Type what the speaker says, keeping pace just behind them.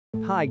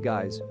Hi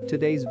guys,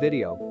 today's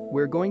video,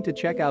 we're going to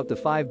check out the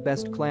 5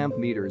 best clamp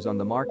meters on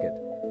the market.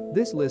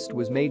 This list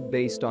was made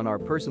based on our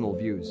personal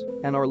views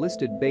and are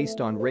listed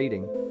based on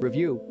rating,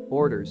 review,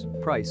 orders,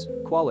 price,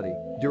 quality,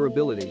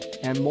 durability,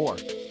 and more.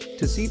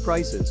 To see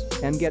prices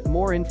and get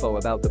more info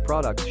about the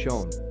products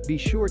shown, be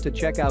sure to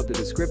check out the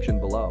description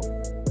below.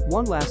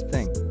 One last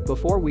thing,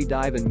 before we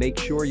dive in, make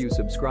sure you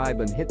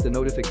subscribe and hit the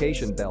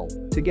notification bell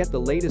to get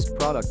the latest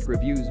product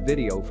reviews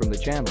video from the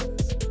channel.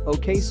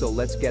 Okay, so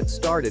let's get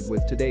started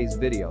with today's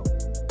video.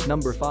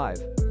 Number 5.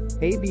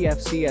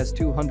 ABF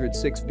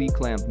CS206B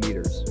Clamp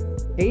Meters.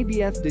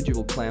 ABF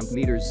digital clamp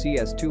meters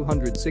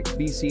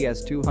CS206B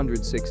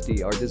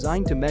CS260 are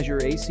designed to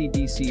measure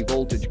AC/DC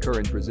voltage,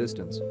 current,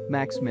 resistance,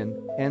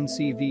 max-min,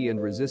 NCV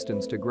and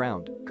resistance to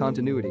ground,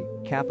 continuity,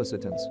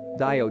 capacitance,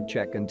 diode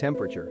check and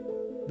temperature.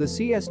 The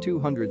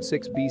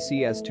CS206B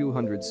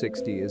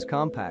CS260 is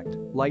compact,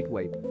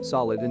 lightweight,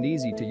 solid and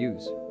easy to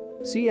use.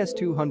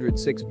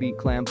 CS206B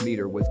clamp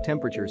meter with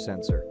temperature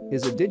sensor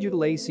is a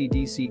digital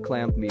AC/DC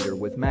clamp meter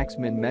with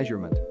max-min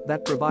measurement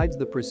that provides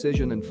the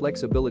precision and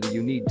flexibility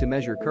you need to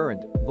measure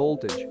current,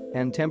 voltage,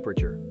 and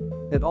temperature.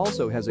 It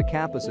also has a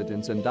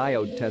capacitance and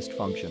diode test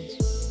functions.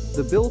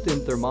 The built-in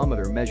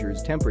thermometer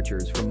measures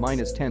temperatures from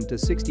 -10 to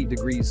 60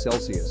 degrees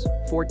Celsius,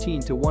 14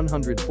 to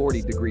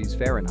 140 degrees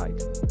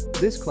Fahrenheit.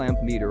 This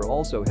clamp meter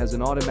also has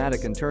an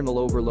automatic internal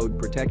overload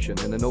protection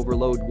and an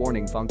overload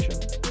warning function.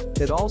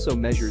 It also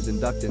measures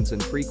inductance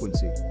and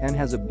frequency and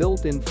has a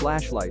built-in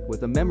flashlight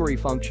with a memory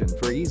function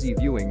for easy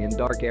viewing in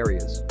dark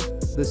areas.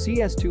 The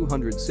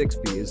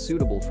CS206B is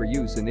suitable for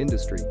use in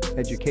industry,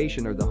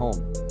 education or the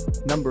home.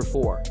 Number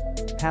 4.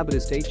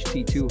 HABOTEST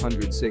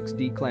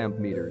HT206D Clamp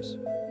Meters.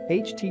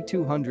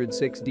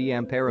 HT206D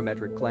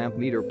Amperometric Clamp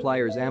Meter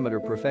Pliers Amateur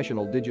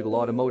Professional Digital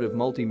Automotive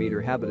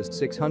Multimeter HABOTEST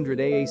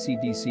 600A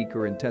AC/DC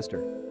Current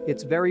Tester.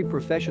 It's very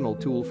professional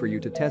tool for you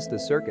to test the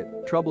circuit,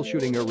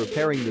 troubleshooting or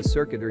repairing the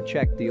circuit or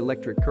check the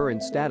electric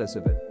current status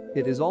of it.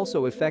 It is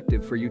also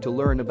effective for you to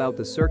learn about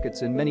the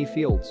circuits in many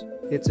fields.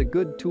 It's a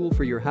good tool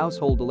for your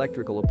household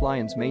electrical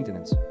appliance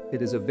maintenance.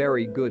 It is a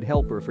very good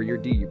helper for your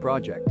DU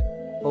project.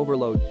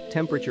 Overload,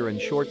 temperature and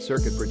short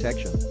circuit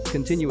protection,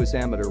 continuous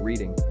ammeter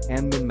reading,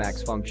 and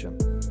min-max function.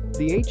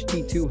 The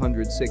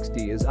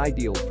HT260 is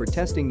ideal for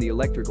testing the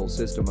electrical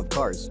system of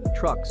cars,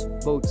 trucks,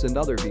 boats and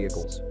other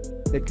vehicles.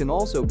 It can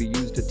also be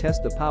used to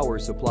test the power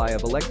supply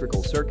of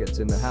electrical circuits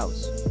in the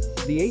house.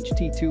 The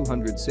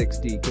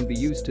HT260 can be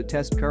used to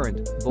test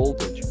current,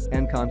 voltage,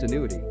 and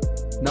continuity.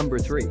 Number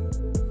 3.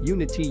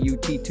 UNI-T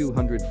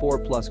UT204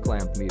 Plus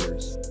Clamp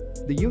Meters.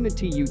 The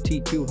UNI-T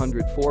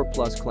UT204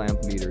 Plus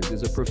Clamp Meters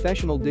is a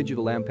professional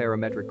digital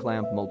amperometric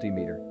clamp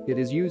multimeter. It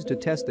is used to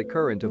test the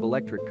current of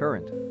electric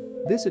current.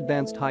 This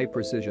advanced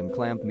high-precision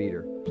clamp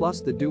meter, plus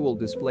the dual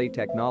display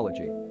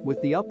technology, with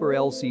the upper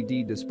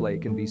LCD display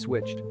can be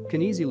switched,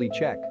 can easily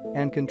check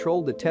and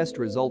control the test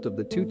result of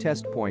the 2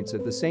 test points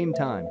at the same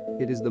time.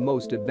 It is the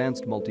most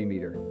advanced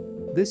multimeter.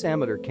 This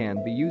ammeter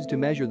can be used to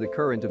measure the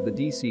current of the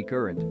DC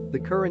current, the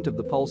current of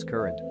the pulse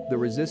current, the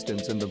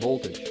resistance and the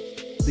voltage.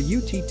 The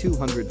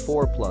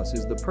UT204 Plus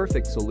is the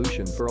perfect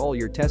solution for all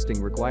your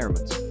testing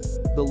requirements.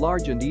 The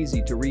large and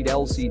easy-to-read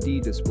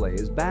LCD display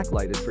is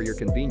backlighted for your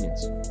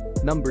convenience.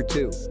 Number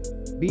 2.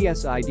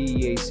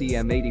 BSIDE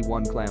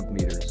ACM81 Clamp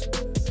Meters.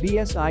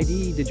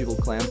 BSIDE Digital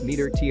Clamp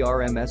Meter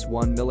TRMS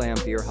 1 mA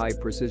High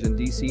Precision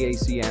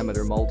DC-AC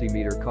Ammeter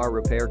Multimeter Car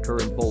Repair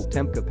Current Volt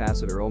Temp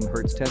Capacitor Ohm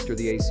Hertz Tester.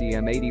 The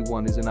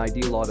ACM81 is an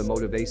ideal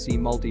automotive AC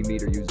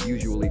multimeter used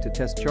usually to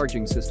test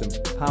charging systems,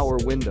 power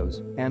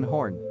windows, and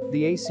horn.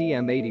 The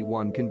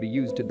ACM81 can be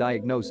used to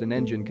diagnose an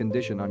engine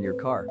condition on your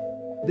car.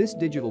 This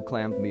digital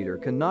clamp meter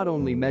can not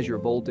only measure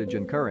voltage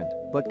and current,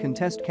 but can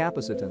test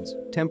capacitance,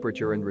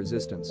 temperature and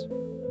resistance.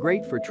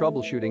 Great for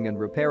troubleshooting and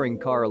repairing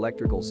car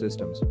electrical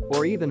systems,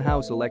 or even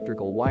house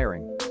electrical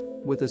wiring.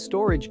 With a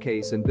storage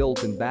case and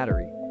built-in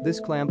battery, this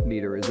clamp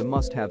meter is a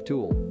must-have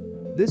tool.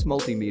 This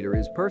multimeter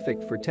is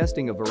perfect for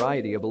testing a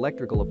variety of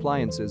electrical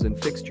appliances and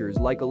fixtures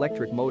like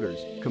electric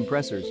motors,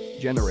 compressors,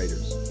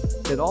 generators.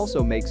 It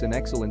also makes an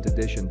excellent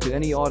addition to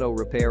any auto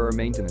repair or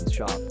maintenance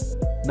shop.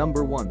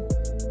 Number 1.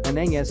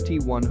 ANENG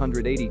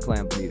ST180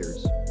 Clamp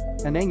Meters.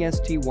 ANENG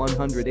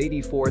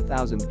ST180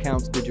 4000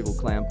 counts digital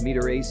clamp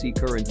meter AC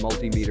current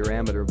multimeter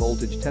ammeter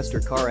voltage tester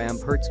car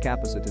amp hertz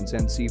capacitance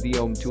NCV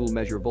ohm tool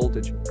measure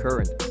voltage,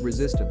 current,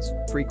 resistance,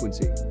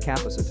 frequency,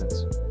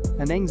 capacitance.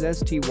 ANENG's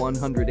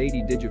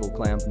ST180 digital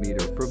clamp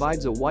meter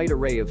provides a wide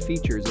array of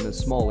features in a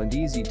small and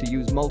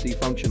easy-to-use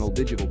multifunctional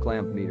digital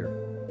clamp meter.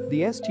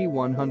 The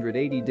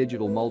ST180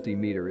 digital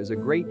multimeter is a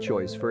great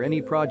choice for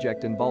any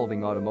project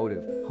involving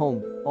automotive,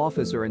 home,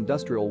 office or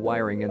industrial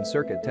wiring and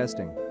circuit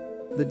testing.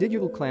 The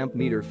digital clamp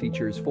meter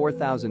features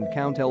 4000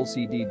 count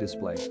LCD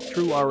display,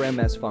 true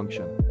RMS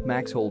function,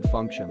 max hold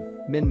function,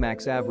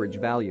 min-max average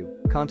value,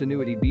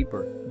 continuity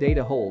beeper,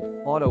 data hold,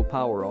 auto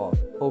power off,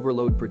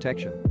 overload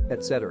protection,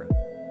 etc.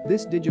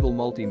 This digital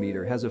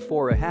multimeter has a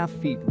 4.5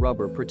 feet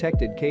rubber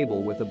protected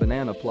cable with a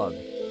banana plug.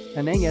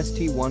 ANENG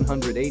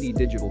ST180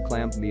 digital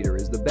clamp meter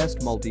is the best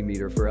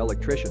multimeter for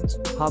electricians,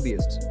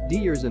 hobbyists,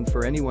 D'ers and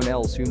for anyone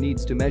else who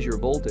needs to measure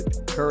voltage,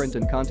 current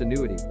and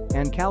continuity,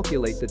 and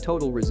calculate the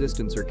total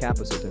resistance or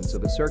capacitance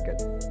of a circuit.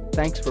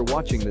 Thanks for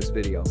watching this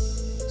video.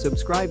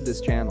 Subscribe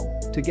this channel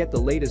to get the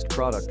latest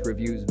product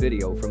reviews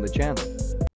video from the channel.